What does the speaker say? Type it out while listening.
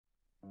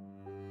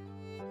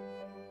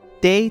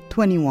Day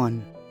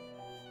 21,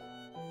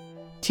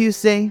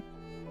 Tuesday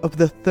of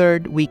the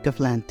third week of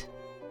Lent.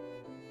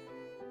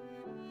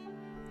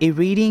 A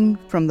reading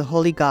from the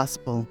Holy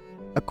Gospel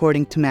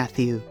according to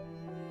Matthew.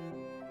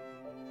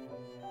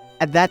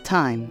 At that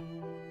time,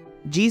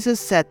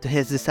 Jesus said to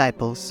his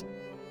disciples,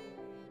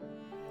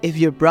 "If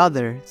your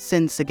brother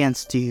sins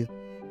against you,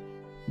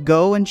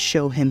 go and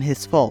show him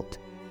his fault,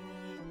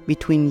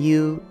 between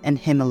you and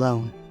him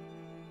alone.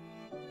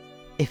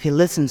 If he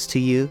listens to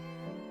you,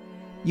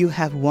 you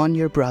have won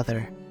your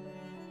brother.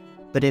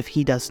 But if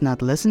he does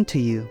not listen to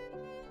you,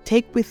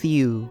 take with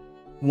you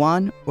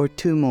 1 or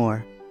 2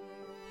 more,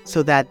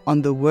 so that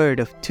on the word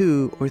of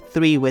 2 or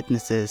 3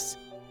 witnesses,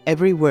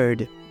 every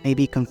word may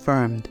be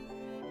confirmed.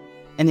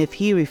 And if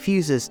he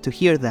refuses to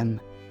hear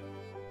them,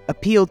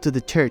 appeal to the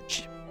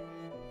church.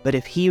 But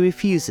if he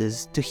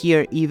refuses to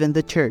hear even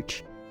the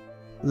church,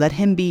 let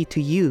him be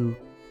to you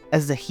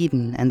as the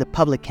heathen and the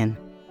publican.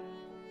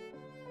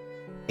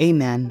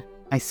 Amen,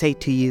 I say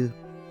to you,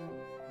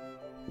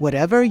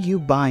 whatever you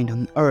bind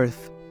on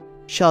earth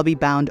shall be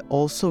bound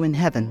also in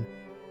heaven,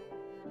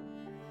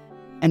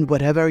 and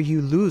whatever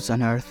you loose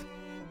on earth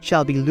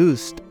shall be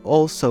loosed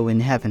also in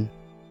heaven.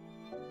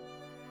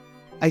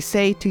 I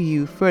say to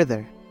you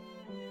further,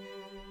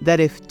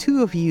 that if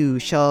 2 of you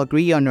shall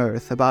agree on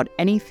earth about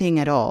anything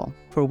at all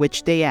for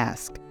which they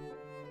ask,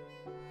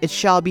 it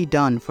shall be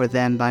done for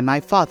them by my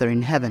Father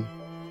in heaven.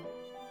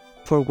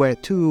 For where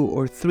 2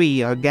 or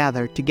 3 are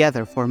gathered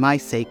together for my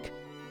sake,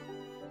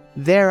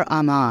 there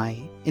am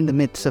I in the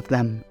midst of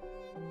them."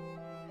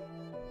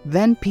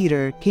 Then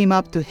Peter came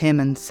up to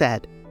him and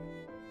said,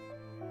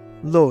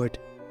 "Lord,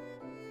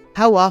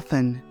 how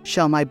often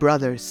shall my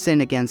brother sin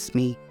against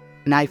me,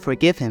 and I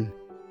forgive him?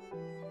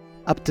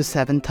 Up to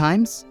 7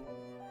 times?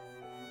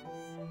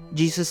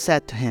 Jesus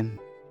said to him,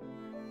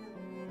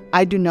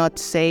 "I do not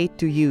say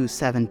to you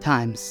 7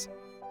 times,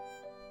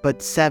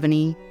 but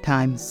 70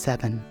 times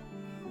 7.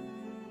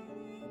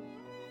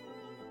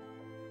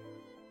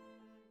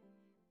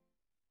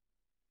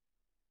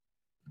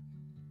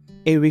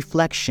 A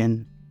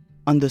reflection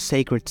on the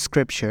sacred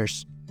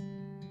scriptures.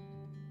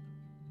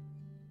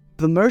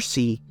 The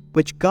mercy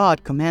which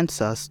God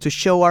commands us to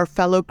show our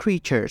fellow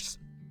creatures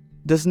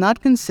does not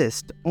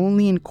consist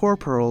only in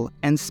corporal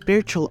and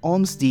spiritual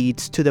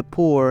alms-deeds to the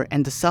poor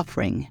and the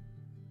suffering.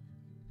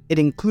 It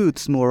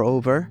includes,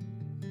 moreover,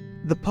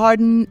 the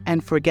pardon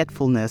and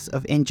forgetfulness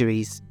of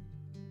injuries.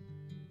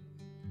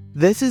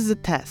 This is the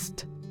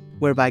test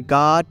whereby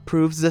God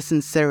proves the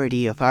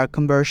sincerity of our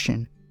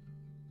conversion.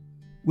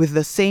 With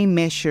the same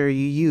measure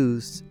you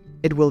use,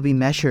 it will be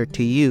measured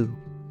to you.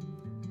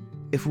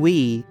 If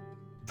we,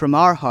 from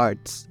our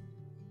hearts,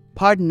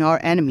 pardon our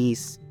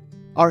enemies,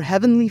 our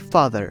Heavenly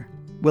Father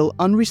will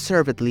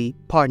unreservedly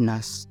pardon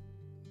us.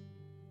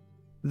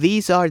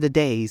 These are the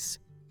days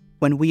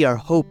when we are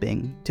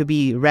hoping to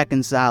be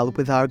reconciled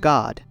with our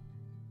God.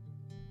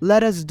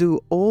 Let us do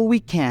all we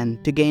can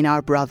to gain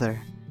our brother,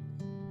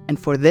 and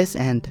for this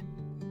end,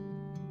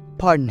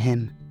 pardon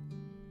him,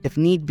 if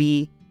need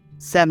be,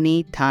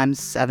 70 times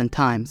 7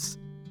 times.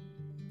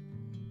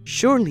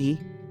 Surely,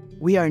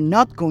 we are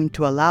not going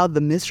to allow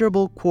the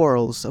miserable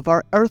quarrels of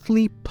our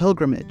earthly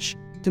pilgrimage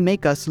to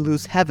make us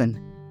lose heaven.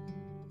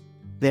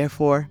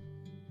 Therefore,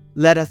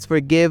 let us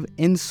forgive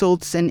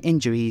insults and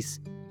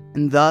injuries,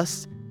 and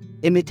thus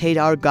imitate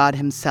our God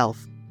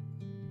Himself,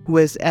 who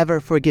is ever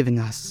forgiving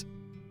us.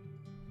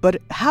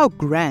 But how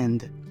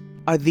grand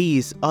are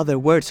these other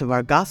words of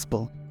our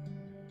gospel?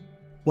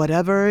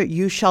 Whatever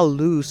you shall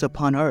loose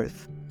upon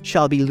earth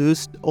shall be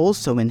loosed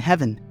also in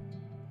heaven.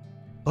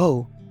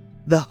 Oh,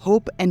 the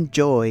hope and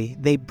joy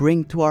they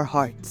bring to our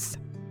hearts.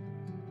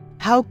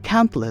 How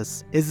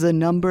countless is the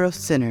number of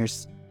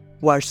sinners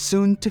who are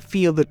soon to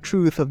feel the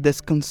truth of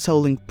this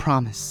consoling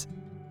promise.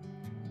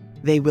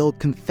 They will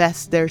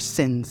confess their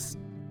sins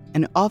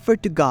and offer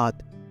to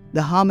God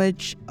the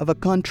homage of a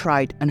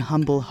contrite and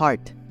humble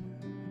heart.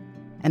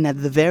 And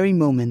at the very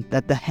moment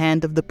that the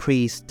hand of the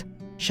priest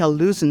shall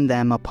loosen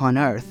them upon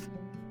earth,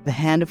 the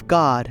hand of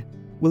God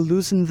will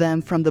loosen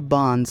them from the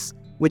bonds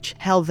which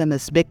held them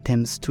as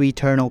victims to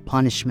eternal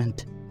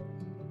punishment.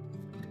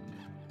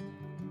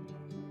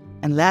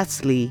 And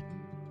lastly,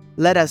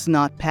 let us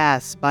not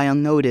pass by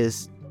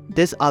unnoticed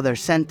this other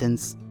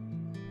sentence,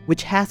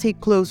 which has a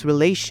close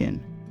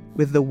relation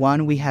with the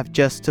one we have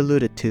just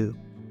alluded to.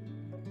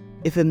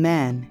 If a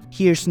man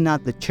hears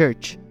not the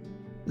church,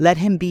 let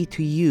him be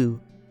to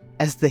you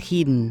as the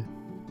heathen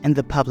and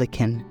the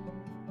publican.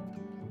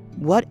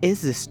 What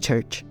is this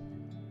church?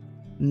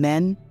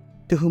 Men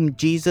to whom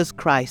Jesus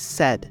Christ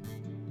said,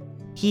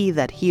 "He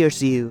that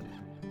hears you,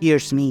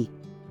 hears me,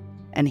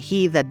 and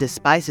he that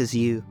despises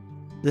you,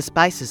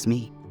 despises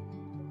me."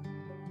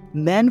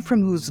 Men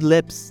from whose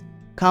lips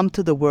come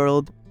to the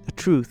world the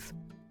truth,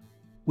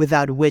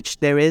 without which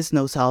there is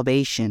no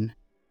salvation.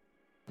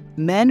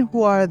 Men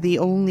who are the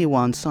only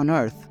ones on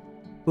earth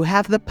who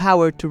have the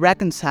power to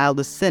reconcile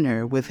the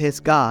sinner with his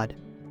God,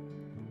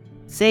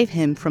 save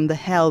him from the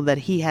hell that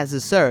he has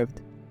deserved,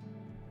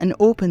 and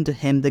open to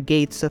him the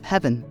gates of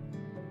heaven.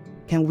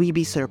 Can we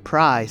be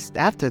surprised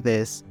after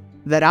this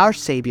that our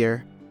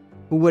Savior,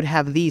 who would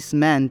have these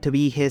men to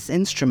be his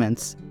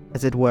instruments,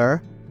 as it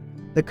were,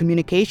 the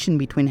communication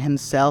between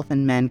himself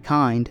and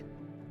mankind,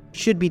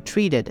 should be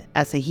treated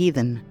as a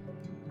heathen,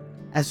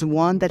 as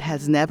one that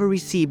has never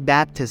received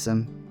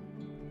baptism,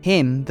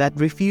 him that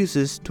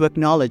refuses to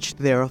acknowledge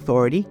their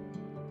authority?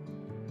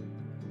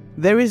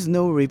 There is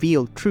no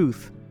revealed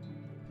truth,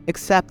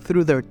 except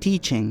through their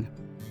teaching.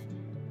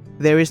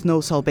 There is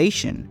no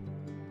salvation,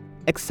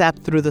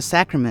 except through the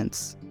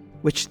sacraments,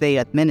 which they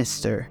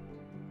administer.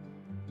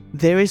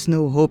 There is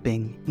no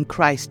hoping in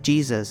Christ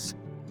Jesus,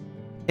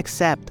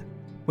 except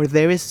where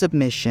there is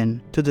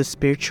submission to the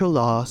spiritual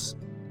laws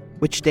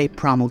which they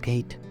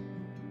promulgate.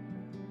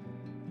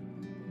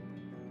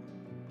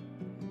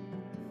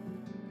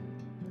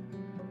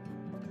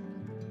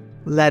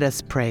 Let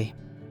us pray.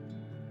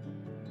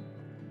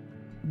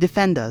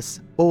 Defend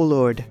us, O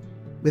Lord,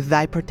 with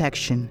thy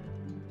protection,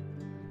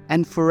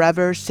 and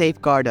forever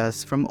safeguard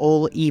us from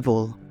all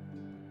evil.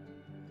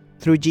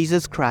 Through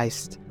Jesus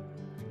Christ,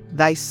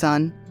 thy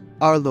Son,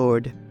 our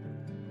Lord,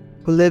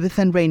 who liveth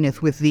and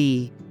reigneth with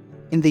thee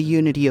in the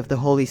unity of the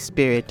Holy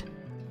Spirit,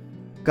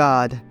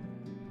 God,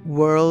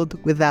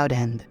 world without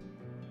end.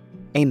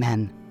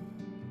 Amen.